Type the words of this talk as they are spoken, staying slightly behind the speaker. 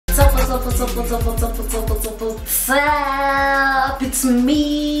It's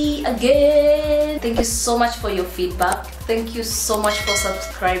me again. Thank you so much for your feedback. Thank you so much for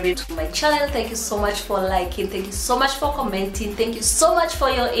subscribing to my channel. Thank you so much for liking. Thank you so much for commenting. Thank you so much for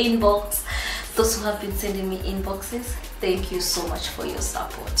your inbox. Those who have been sending me inboxes, thank you so much for your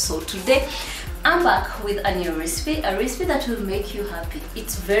support. So today I'm back with a new recipe, a recipe that will make you happy.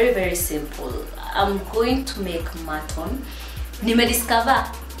 It's very simple. I'm going to make mutton. Nimediscover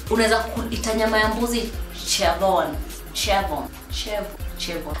unaweza kuita nyama ya mbuzi chevon.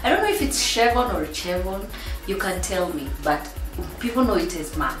 I don't know if it's chevon or chevon. You can tell me, but people know it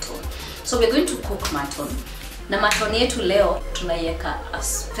as mutton. So we're going to cook mutton. Na mutton yetu leo tunaiweka a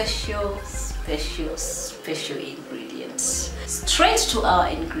special ingredients. Straight to our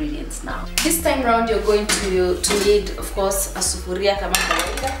ingredients now. This time round you're going to need, of course, a sufuria kama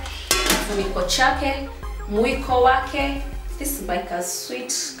kawaida, kifuniko chake, mwiko wake. This is like a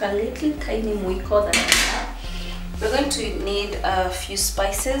sweet, a little tiny mwiko that I have. We're going to need a few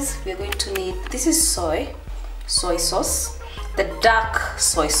spices. We're going to need, this is soy sauce, the dark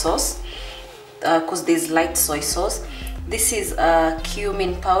soy sauce, because there's light soy sauce. This is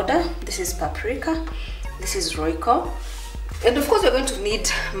cumin powder. This is paprika. This is royco. And of course we're going to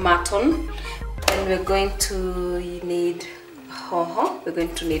need mutton. And we're going to need hoho. We're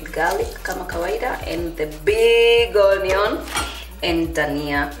going to need garlic kama kawaida, and the big onion, and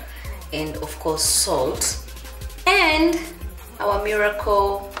dania, and of course salt, and our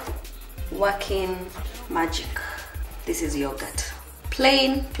miracle working magic. This is yogurt.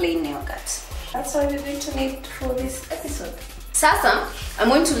 Plain yogurt. That's what we're going to need for this episode. Sasa, I'm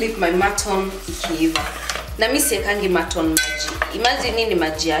going to leave my mutton ikiiva. Na mimi siekangi mutton maji. Imagine ni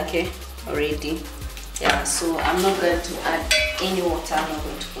maji yake already. Yeah, so I'm not going to add any water. I'm not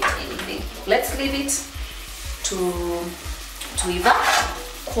going to put anything. Let's leave it to iva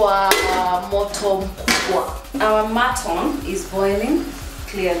kwa moto mkubwa. Our mutton is boiling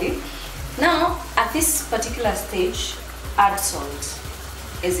clearly. Now, at this particular stage, add salt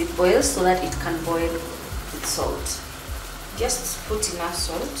as it boils so that it can boil with salt. Just put enough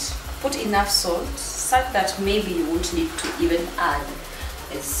salt. Put enough salt such that maybe you won't need to even add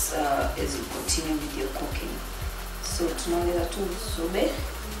as you continue with your cooking. So tunaongeza tu sube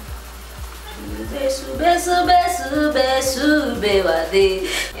wade.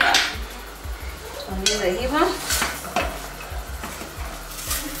 Yeah. Tunaongeza hivyo.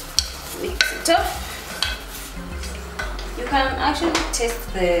 Mix it up. You can actually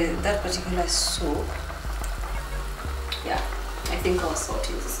taste that particular soup. Yeah, I think our salt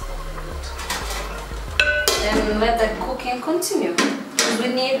is good. Then let the cooking continue. We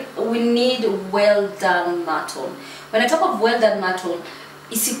need well done mutton. When I talk of well done mutton,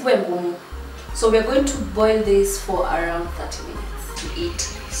 isikwe ngumu. So we're going to boil this for around 30 minutes to eat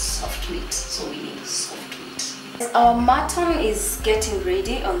soft meat. So we need soft meat. Our mutton is getting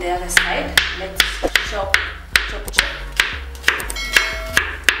ready on the other side. Let's chop.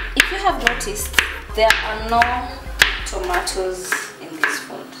 If you have noticed, there are no tomatoes in this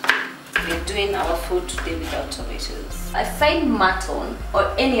food. We're doing our food today without tomatoes. I find mutton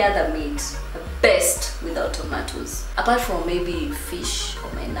or any other meat the best without tomatoes. Apart from maybe fish,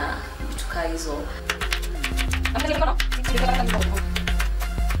 omena, vitukaizo.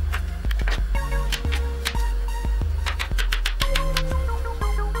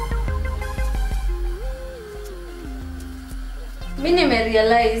 Mimi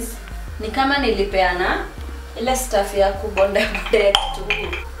nimerealize ni kama nilipeana ile stuff ya kubonda tu.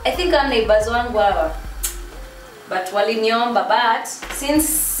 I think our neighbors wangu hawa, but waliniomba, but since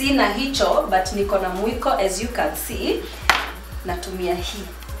sina hicho but niko na mwiko, as you can see, natumia hii.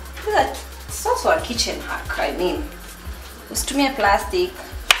 It's also a kitchen hack. I mean, usitumie plastic.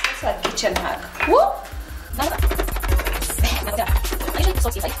 It's a kitchen hack. Woo!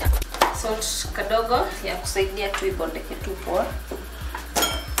 Salt kadogo ya kusaidia tu ibondeke tu poa.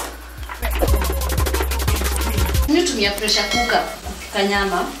 Nitumia pressure cooker kupika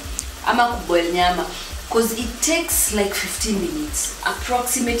nyama ama kuboil nyama, because it takes like 15 minutes,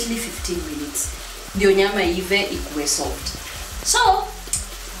 approximately 15 minutes ndio nyama ive ikuwe soft. So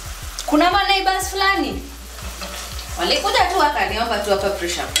kuna ma neighbors fulani walikuja tu wakaniomba tu hapa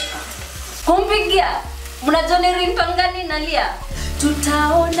pressure cooker. Kumpigia mnajoni ringtone nalia,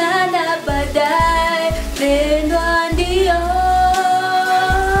 tutaonana baadaye pendwa ndio.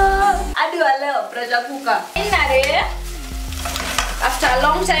 Hadi wa leo pressure cooker inare. After a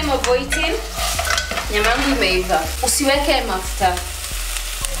long time of waiting, nyama yangu imeiva. Usiweke mafuta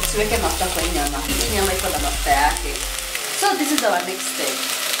kwa nyama. Hii nyama iko na mafuta yake. So this is our next step.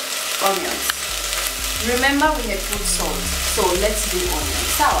 Onions. Remember we had put salt, so let's do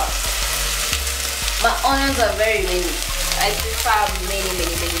onions. Sawa. My onions are very many. I prefer many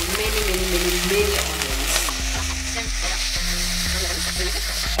onions.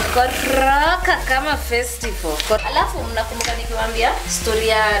 Koroka kama festival. Alafu mnakumbuka nikiwaambia story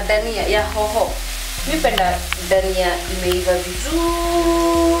ya dania ya hoho. Mimi penda dania imeiva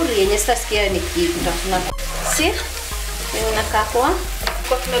vizuri yenye sitasikia nikitafuna. Si? Inakaa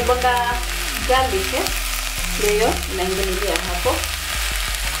kwa tumebonga garlic leo naingililia hapo.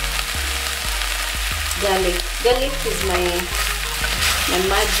 Garlic is my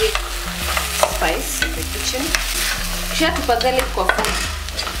magic spice in the kitchen. Kisha tupa garlic kwa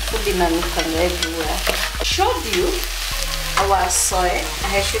food inanuka everywhere. Showed you our soy.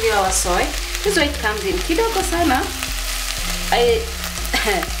 I showed you our soy. This is where it comes in. Kidogo sana.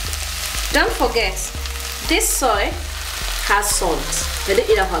 Don't forget, this soy has salt.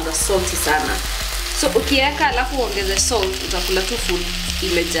 Ila huaga salty sana. So ukiweka alafu ongeze salt, utakula tu food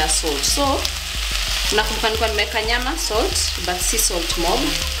imejaa salt. So nakumbuka nilikuwa nimeweka nyama salt, but si salt mob.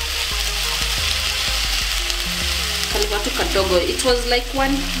 Kalikuwa tu kadogo. It was like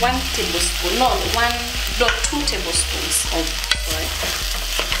one tablespoon. No, 2 tablespoons of soy.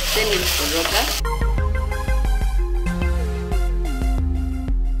 Then you koroga.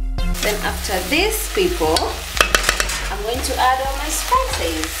 Then after this, people, I'm going to add all my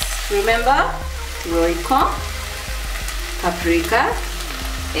spices. Remember, roiko, paprika,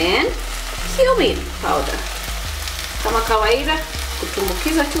 and cumin powder. Kama kawaida,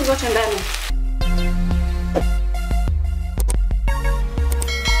 kutumbukiza tu zote ndani.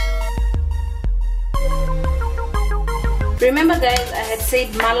 Remember guys, I had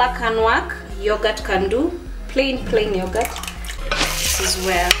said mala can work, yogurt can do. Plain yogurt. This is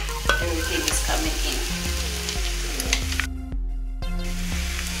where everything is coming in.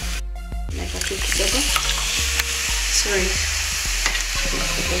 Like a kidogo. Sorry.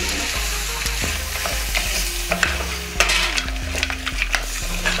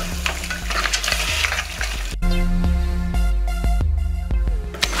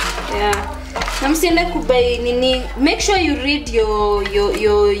 Yeah. Namsiende kubai nini. Make sure you read your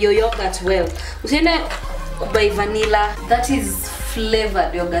yogurt well. Usiende kubai vanilla. That is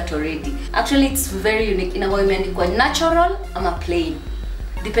flavored yogurt already. Actually, it's very unique. Inakuwa imeandikwa natural ama plain,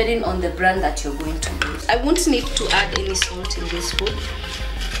 depending on the brand that you're going to use. I won't need to add any salt in this food.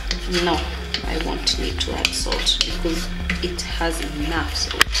 No, I won't need to add salt because it has enough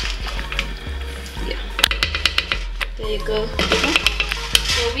salt. Yeah. There you go.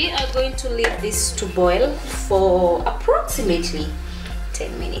 So we are going to leave this to boil for approximately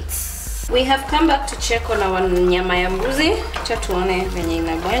 10 minutes. We have come back to check on our nyama ya mbuzi. Acha tuone venye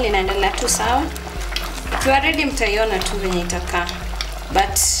ina boil, inaendelea tu sawa. Ikiwa ready mtaiona tu venye itakaa.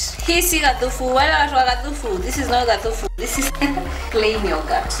 But hii si gathufu, wale watu wa gathufu. This is not gathufu. This is plain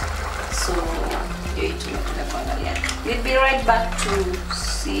yogurt. So hiyo tumekuja kuangalia. We'll be right back to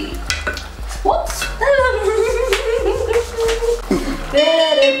see. Whoops.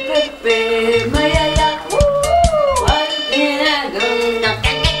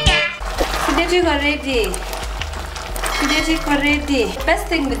 Ready. Best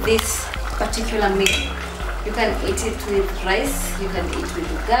thing with this particular meal, you can eat it with rice, you can eat with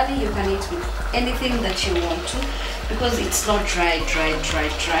ugali, you can eat with anything that you want to, because it's not dry. It's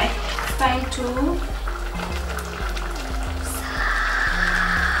time to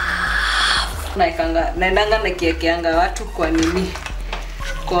naendanga nakiekeanga watu kwa nini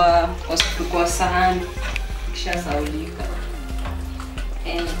kwa sahani kisha saulika.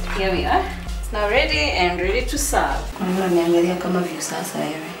 And here we are. It's now ready and ready to serve.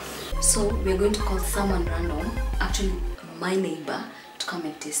 So we're going to call someone random, actually my neighbor, to come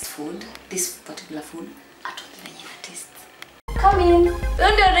and taste food. This particular food at taste. Come in.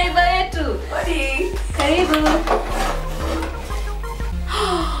 Ndio neighbor yetu. Odi. Karibu.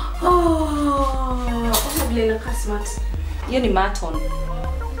 Oh, vile inakaa smart. Hiyo ni mutton.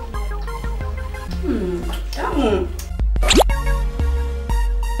 Tamu.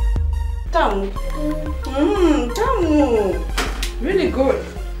 Tamu. Really good.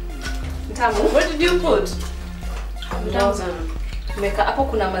 Tamu. What did you put? Meka hapo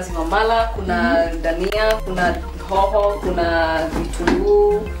kuna maziwa mala, kuna dania, kuna hoho, kuna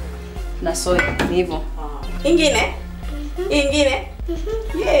vitunguu na soy. Ni hivyo. Ingine?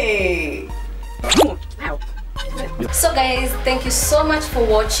 Yay. So guys, thank you so much for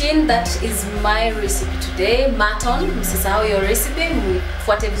watching. That is my recipe today, mutton. Msisahau your recipe,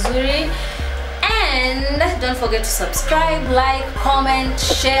 mfuate vizuri. And don't forget to subscribe, like, comment,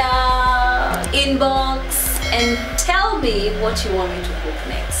 share, inbox, and tell me what you want me to cook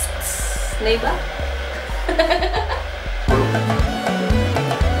next. Neighbor?